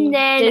 So and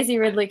then Daisy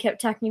Ridley kept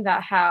talking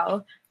about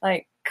how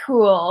like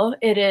cool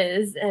it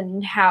is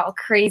and how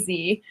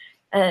crazy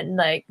and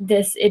like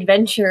this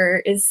adventure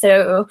is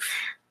so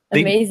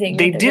amazing.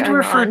 They did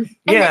refer, on.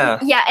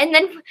 And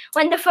then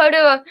when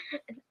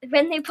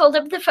they pulled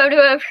up the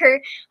photo of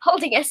her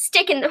holding a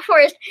stick in the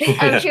forest,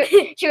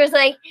 she was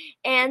like,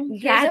 and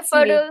here's a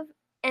photo.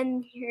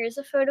 And here's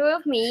a photo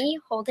of me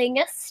holding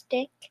a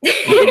stick.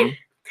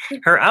 Mm-hmm.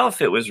 Her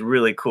outfit was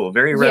really cool,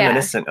 very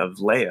reminiscent of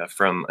Leia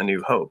from A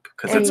New Hope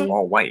because it's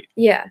all white.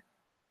 Yeah.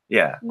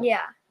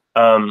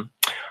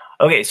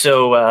 Okay,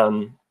 so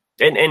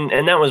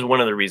and that was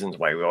one of the reasons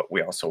why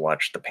we also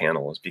watched the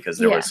panel, is because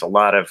there was a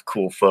lot of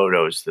cool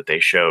photos that they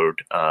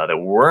showed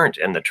that weren't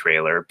in the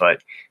trailer,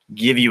 but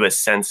give you a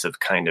sense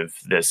of kind of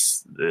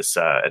this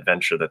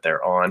adventure that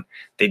they're on.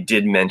 They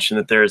did mention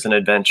that there is an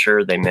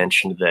adventure. They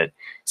mentioned that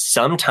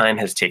some time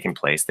has taken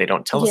place. They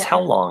don't tell us how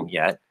long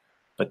yet,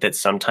 but that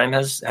some time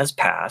has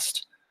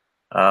passed.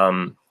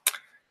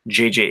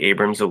 J.J.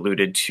 Abrams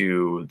alluded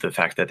to the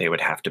fact that they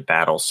would have to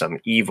battle some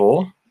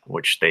evil,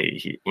 which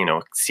they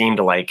seemed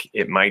like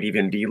it might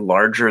even be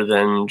larger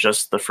than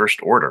just the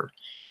First Order.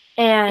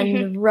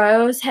 And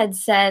Rose had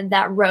said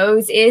that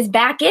Rose is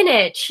back in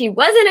it. She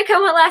was in a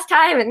coma last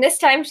time, and this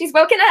time she's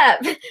woken up.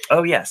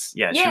 Oh, yes.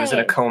 Yeah, she was in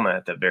a coma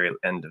at the very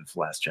end of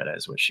Last Jedi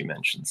is what she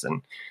mentions.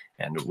 And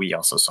we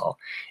also saw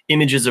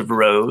images of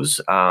Rose.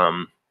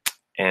 Let's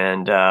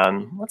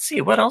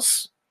see, what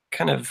else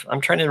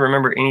I'm trying to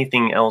remember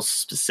anything else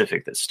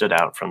specific that stood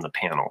out from the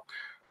panel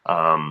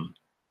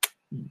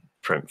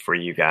for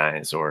you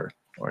guys, or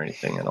or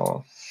anything at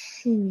all?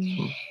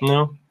 Hmm.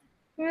 No?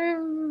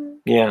 Mm.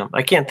 Yeah,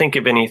 I can't think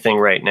of anything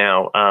right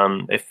now.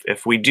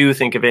 If we do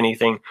think of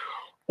anything,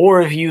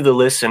 or if you, the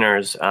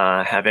listeners,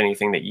 have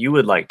anything that you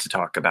would like to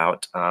talk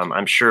about,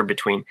 I'm sure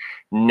between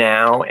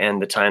now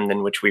and the time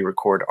in which we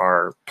record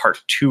our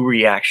part 2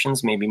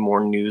 reactions, maybe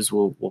more news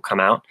will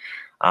come out.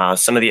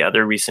 Some of the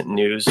other recent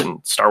news and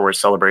Star Wars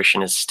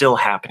Celebration is still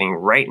happening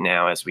right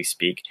now as we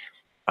speak.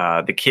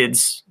 My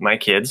kids,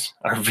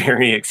 are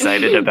very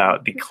excited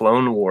about the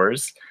Clone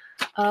Wars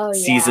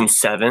season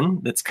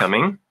 7 that's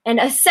coming. And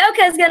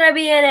Ahsoka's gonna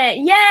be in it.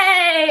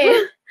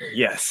 Yay!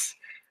 Yes,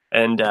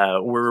 and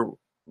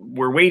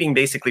we're waiting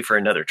basically for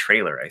another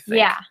trailer, I think.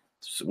 Yeah.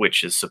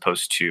 Which is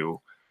supposed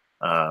to,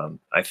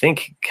 I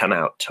think, come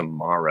out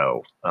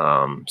tomorrow.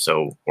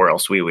 Or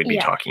else we would be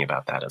talking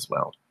about that as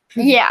well.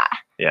 Yeah.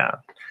 Yeah.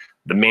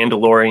 The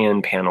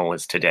Mandalorian panel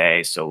is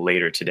today, so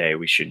later today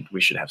we should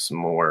have some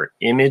more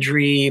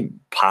imagery,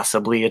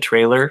 possibly a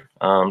trailer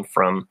from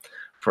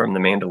The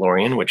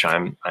Mandalorian, which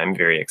I'm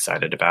very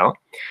excited about.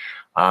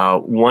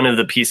 One of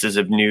the pieces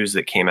of news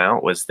that came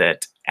out was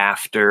that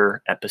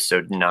after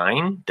Episode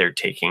 9, they're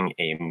taking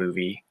a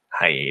movie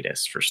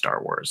hiatus for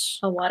Star Wars.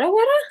 A what?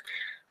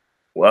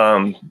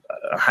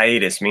 A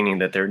hiatus, meaning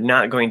that they're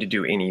not going to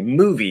do any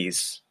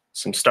movies,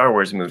 some Star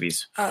Wars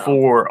movies,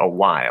 for a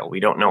while. We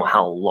don't know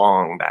how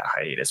long that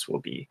hiatus will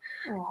be,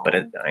 but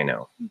I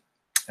know.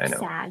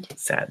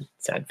 Sad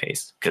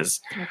face.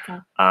 Because,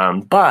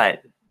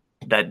 but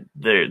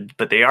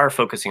they are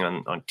focusing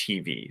on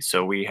TV.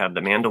 So we have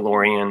The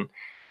Mandalorian.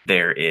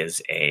 There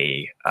is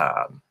a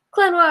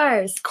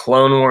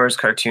Clone Wars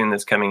cartoon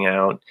that's coming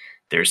out.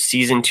 There's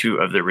season 2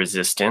 of The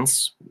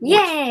Resistance.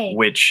 Yay!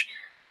 Which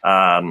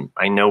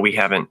I know we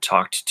haven't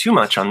talked too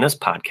much on this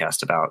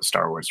podcast about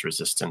Star Wars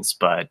Resistance,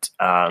 but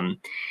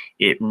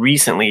it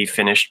recently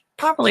finished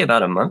probably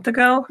about a month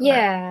ago.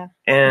 Yeah.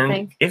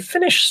 And it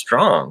finished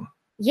strong.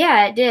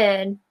 Yeah, it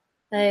did.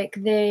 Like,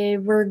 they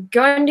were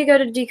going to go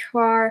to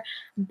Dekar,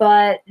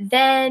 but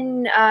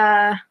then,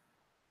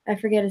 I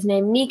forget his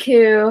name,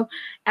 Niku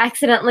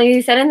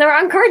accidentally set in the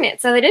wrong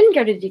coordinates, so they didn't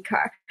go to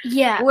Dekar.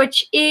 Yeah.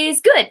 Which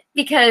is good,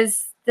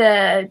 because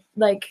the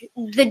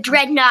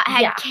Dreadnought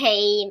had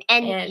Kane,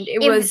 and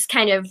it was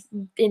kind of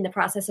in the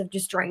process of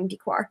destroying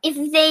Dekar. If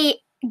they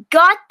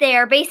got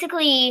there,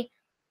 basically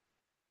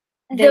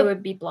they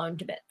would be blown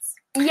to bits.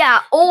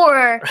 Yeah,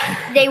 or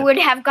they would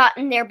have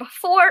gotten there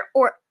before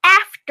or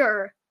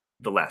after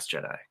The Last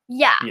Jedi.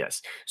 Yeah.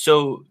 Yes.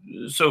 So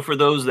for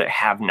those that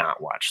have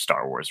not watched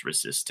Star Wars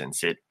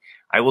Resistance,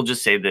 I will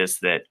just say this,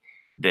 that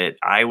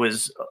I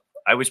was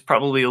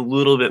probably a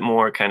little bit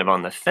more kind of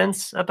on the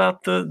fence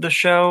about the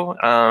show.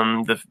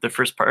 The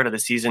first part of the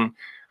season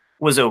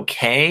was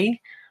okay,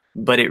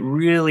 but it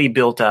really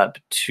built up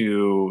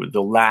to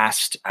the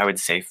last, I would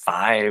say,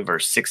 5 or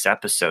 6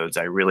 episodes.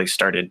 I really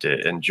started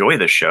to enjoy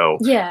the show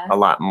a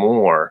lot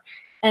more.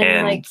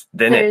 And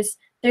then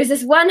there's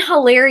this one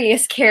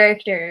hilarious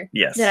character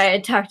that I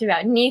had talked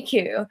about,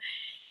 Niku.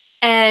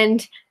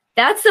 And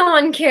that's the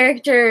one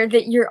character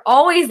that you're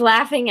always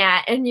laughing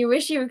at, and you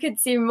wish you could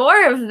see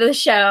more of the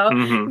show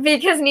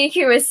because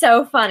Niku is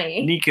so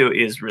funny. Niku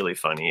is really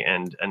funny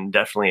and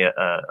definitely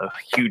a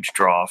huge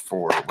draw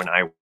for when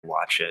I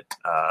watch it.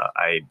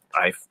 I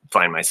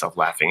find myself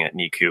laughing at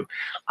Niku.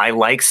 I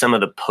like some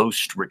of the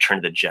post Return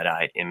of the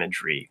Jedi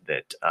imagery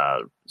that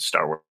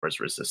Star Wars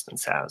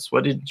Resistance has.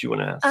 What did you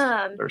want to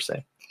ask or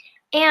say?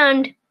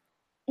 And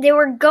they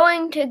were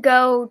going to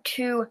go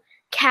to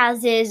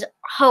Kaz's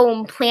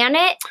home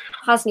planet,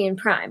 Hosnian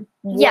Prime,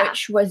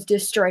 which was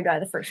destroyed by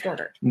the First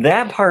Order.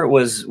 That part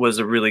was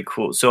a really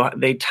cool. So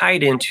they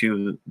tied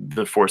into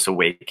The Force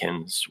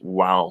Awakens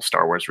while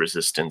Star Wars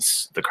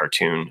Resistance, the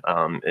cartoon,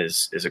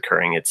 is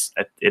occurring.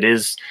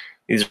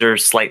 These are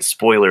slight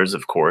spoilers,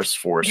 of course,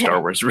 for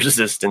Star Wars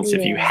Resistance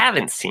if you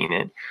haven't seen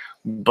it.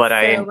 But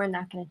we're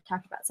not going to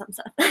talk about some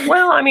stuff.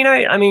 Well, I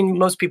mean,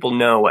 most people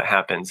know what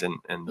happens in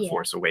The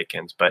Force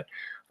Awakens, but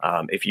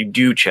if you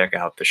do check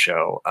out the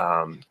show,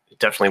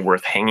 definitely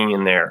worth hanging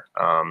in there,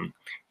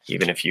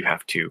 even if you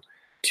have to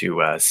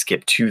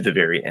skip to the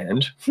very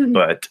end.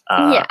 But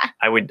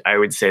I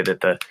would say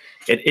that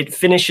it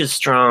finishes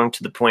strong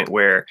to the point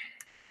where,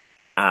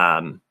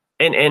 and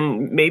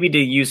maybe to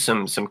use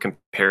some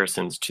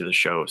comparisons to the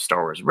show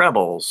Star Wars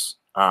Rebels.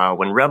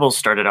 When Rebels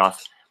started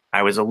off,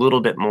 I was a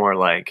little bit more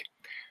like,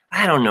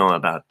 I don't know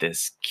about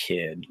this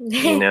kid,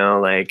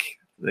 like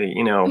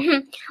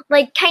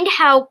kind of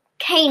how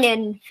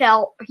Kanan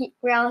felt,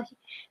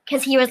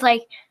 because he was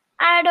like,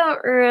 I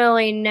don't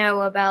really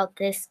know about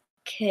this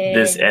kid.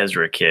 This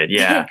Ezra kid,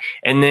 yeah.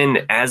 And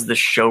then as the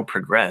show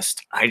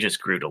progressed, I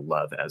just grew to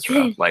love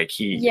Ezra. Like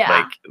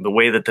like the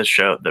way that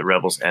the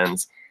Rebels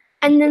ends.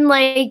 And then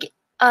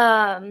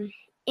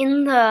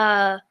in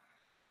the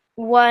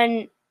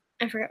one,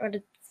 I forgot what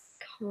it's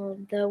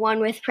called, the one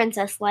with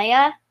Princess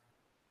Leia.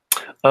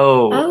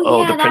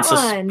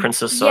 The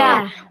Princess.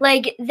 Yeah,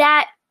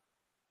 that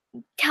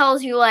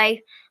tells you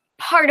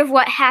part of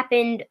what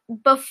happened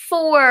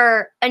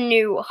before A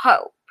New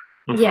Hope.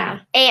 Yeah.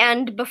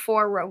 and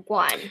before Rogue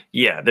One.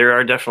 Yeah, there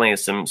are definitely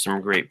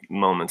some great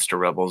moments to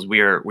Rebels.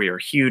 We are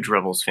huge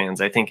Rebels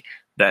fans. I think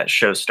that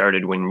show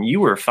started when you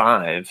were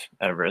 5,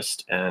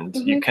 Everest, and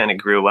you kind of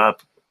grew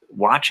up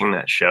watching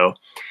that show.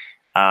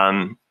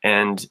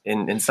 And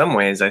in some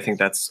ways, I think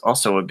that's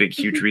also a big,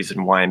 huge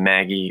reason why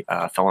Maggie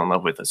fell in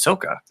love with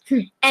Ahsoka.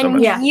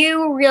 And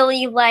you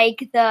really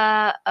like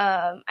the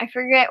I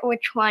forget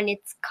which one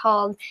it's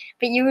called,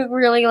 but you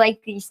really like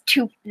this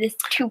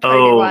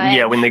two-parter one.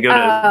 Yeah, when they go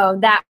to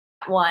that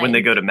one. When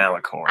they go to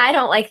Malachor. I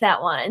don't like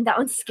that one. That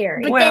one's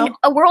scary. But then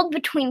A World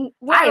Between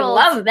Worlds. I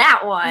love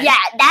that one. Yeah,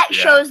 that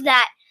shows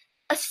that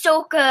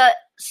Ahsoka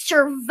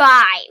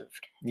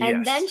survived. Yes.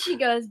 And then she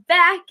goes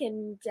back,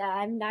 and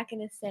I'm not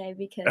going to say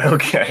because.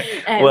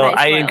 Okay. Well,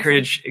 I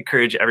encourage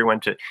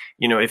everyone to,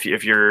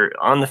 if you're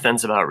on the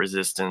fence about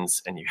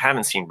Resistance and you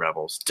haven't seen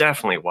Rebels,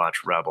 definitely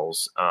watch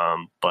Rebels.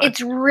 But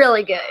it's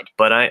really good.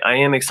 But I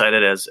am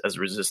excited as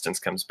Resistance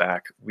comes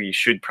back. We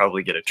should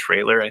probably get a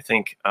trailer, I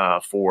think,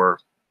 for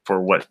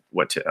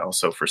what to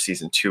also for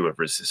season 2 of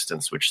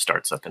Resistance, which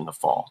starts up in the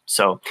fall.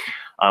 So,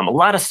 a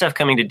lot of stuff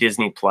coming to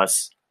Disney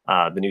Plus.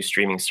 The new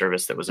streaming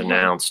service that was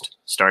announced,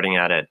 starting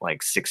out at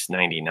like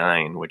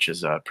 $6.99, which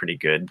is a pretty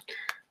good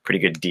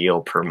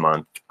deal per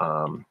month.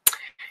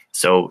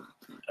 So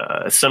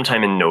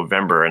sometime in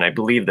November, and I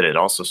believe that it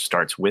also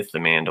starts with The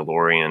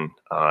Mandalorian,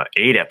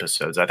 8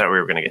 episodes. I thought we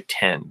were going to get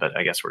 10, but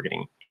I guess we're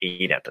getting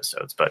 8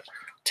 episodes. But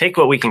take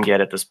what we can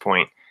get at this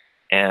point.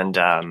 And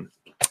at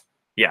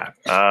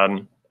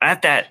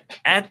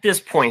this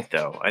point,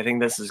 though, I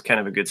think this is kind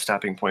of a good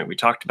stopping point. We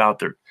talked about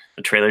the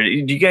trailer. Do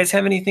you guys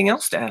have anything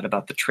else to add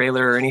about the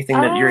trailer or anything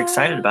that you're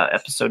excited about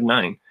episode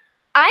 9?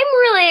 I'm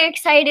really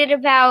excited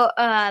about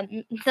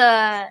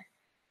the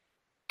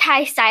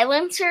TIE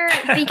Silencer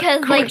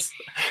because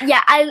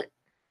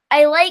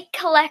I like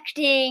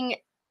collecting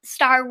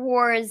Star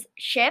Wars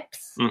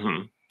ships.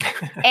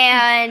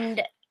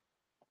 And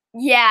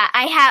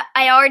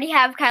I already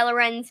have Kylo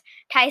Ren's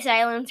TIE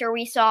Silencer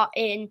we saw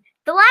in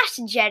The Last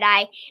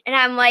Jedi, and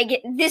I'm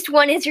like, this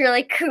one is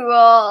really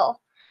cool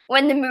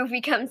when the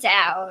movie comes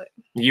out.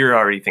 You're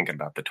already thinking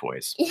about the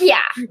toys.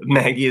 Yeah.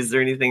 Maggie, is there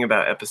anything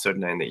about episode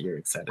 9 that you're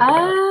excited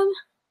about?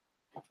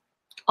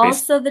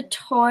 Also the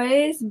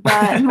toys,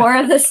 but more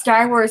of the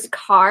Star Wars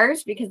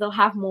cars because they'll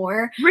have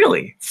more.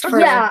 Really?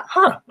 Yeah.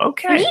 Huh.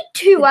 Okay. Me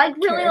too. I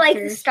really like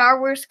the Star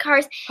Wars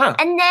cars. Huh.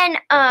 And then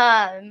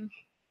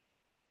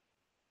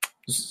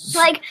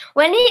like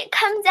when it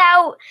comes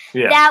out,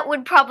 that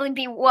would probably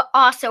be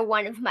also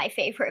one of my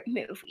favorite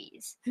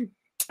movies.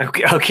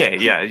 Okay,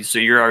 yeah. So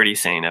you're already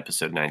saying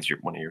episode 9 is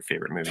one of your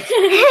favorite movies.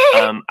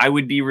 I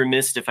would be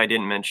remiss if I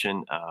didn't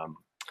mention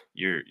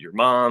your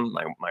mom,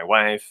 my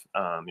wife,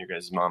 your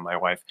guys' mom, my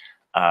wife,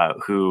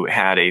 who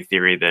had a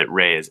theory that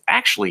Rey is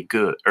actually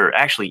good or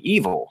actually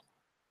evil,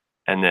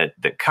 and that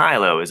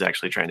Kylo is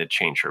actually trying to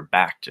change her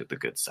back to the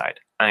good side.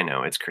 I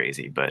know it's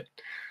crazy, but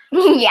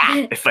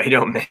if I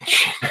don't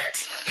mention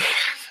it.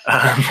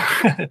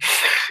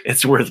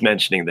 It's worth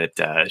mentioning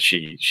that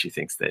she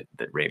thinks that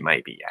Rey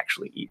might be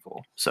actually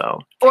evil.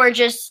 So, or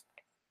just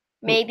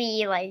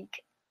maybe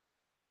like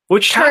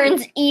which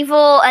turns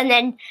evil, and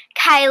then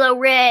Kylo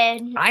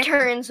Ren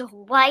turns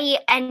white,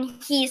 and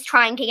he's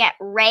trying to get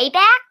Rey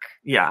back.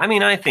 Yeah, I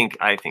mean, I think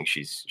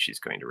she's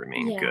going to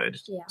remain good.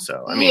 Yeah.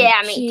 So I mean,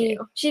 me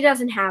too. She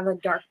doesn't have a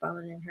dark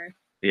bone in her.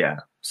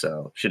 Yeah,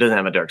 so she doesn't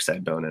have a dark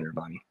side bone in her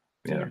body.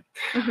 Yeah.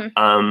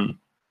 Mm-hmm.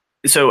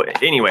 So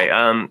anyway,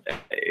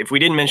 if we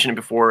didn't mention it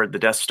before, the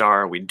Death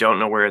Star, we don't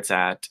know where it's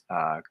at.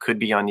 Could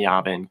be on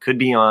Yavin, could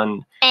be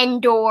on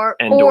Endor,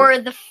 or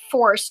the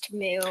Forest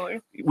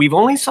Moon. We've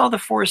only saw the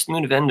Forest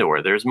Moon of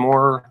Endor. There's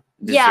more.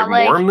 Is there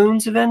more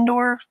moons of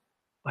Endor?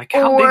 Like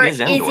how big is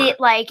Endor? Is it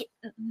like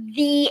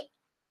the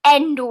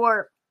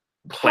Endor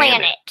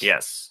planet?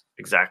 Yes,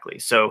 exactly.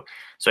 So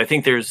I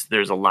think there's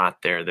a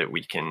lot there that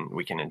we can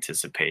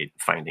anticipate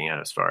finding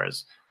out as far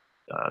as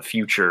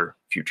future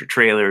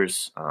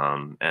trailers,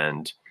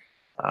 and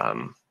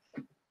I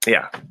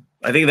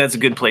think that's a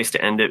good place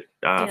to end it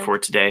for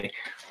today.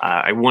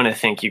 I want to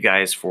thank you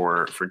guys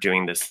for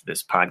doing this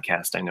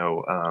podcast. I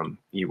know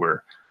you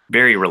were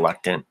very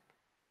reluctant.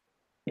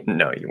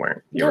 No, you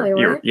weren't.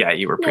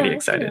 You were pretty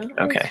excited.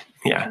 No, okay,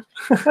 yeah.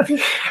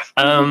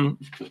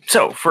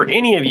 So for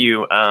any of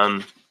you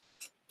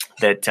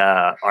that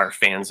are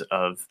fans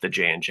of the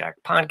Jay and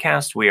Jack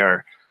podcast, we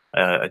are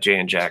a Jay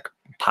and Jack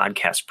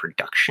podcast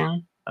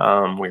production.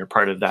 We are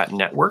part of that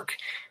network.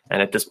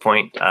 And at this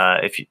point,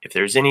 if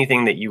there's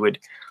anything that you would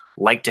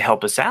like to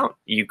help us out,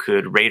 you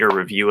could rate or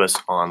review us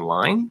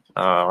online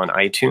on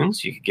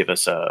iTunes. You could give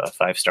us a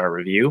 5-star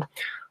review.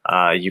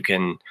 You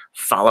can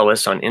follow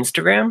us on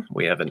Instagram.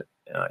 We have an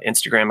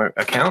Instagram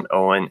account,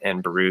 Owen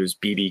and Beru's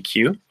BBQ.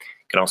 You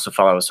can also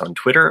follow us on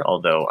Twitter,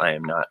 although I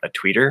am not a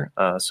tweeter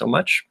so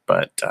much,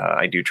 but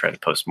I do try to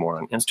post more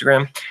on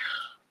Instagram.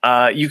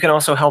 You can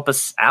also help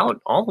us out,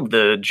 all of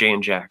the Jay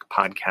and Jack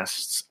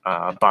podcasts,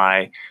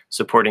 by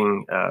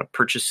supporting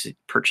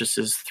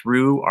purchases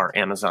through our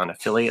Amazon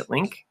affiliate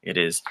link. It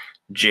is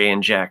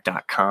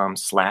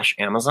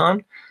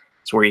jayandjack.com/Amazon.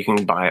 It's where you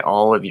can buy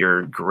all of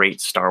your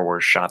great Star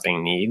Wars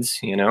shopping needs,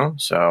 you know?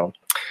 So,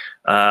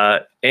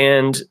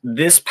 and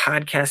this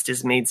podcast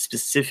is made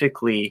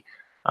specifically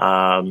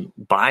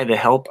by the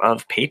help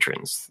of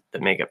patrons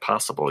that make it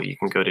possible. You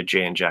can go to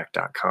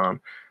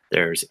jayandjack.com.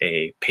 There's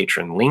a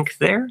patron link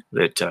there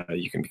that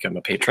you can become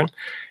a patron.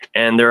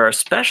 And there are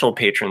special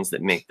patrons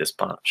that make this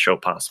show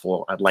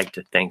possible. I'd like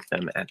to thank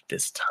them at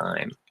this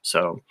time.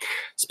 So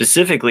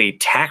specifically,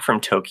 Tack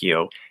from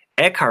Tokyo,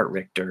 Eckhart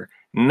Richter,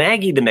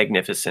 Maggie the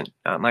Magnificent,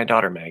 my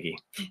daughter Maggie,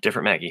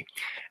 different Maggie,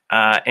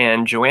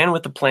 and Joanne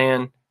with the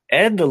Plan,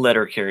 Ed the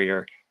Letter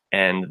Carrier,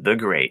 and the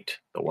great,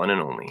 the one and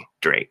only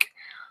Drake.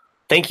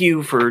 Thank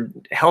you for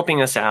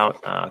helping us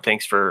out.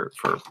 Thanks for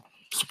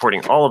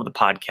supporting all of the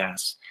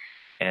podcasts.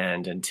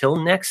 And until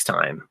next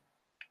time,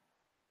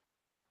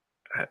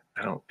 I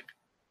don't,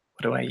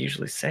 what do I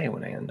usually say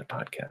when I end the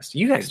podcast?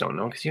 You guys don't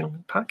know because you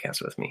don't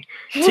podcast with me.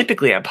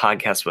 Typically, I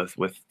podcast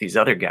with these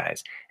other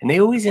guys, and they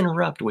always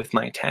interrupt with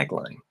my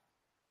tagline.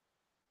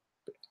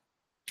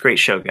 Great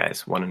show,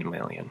 guys. 1 in a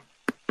million.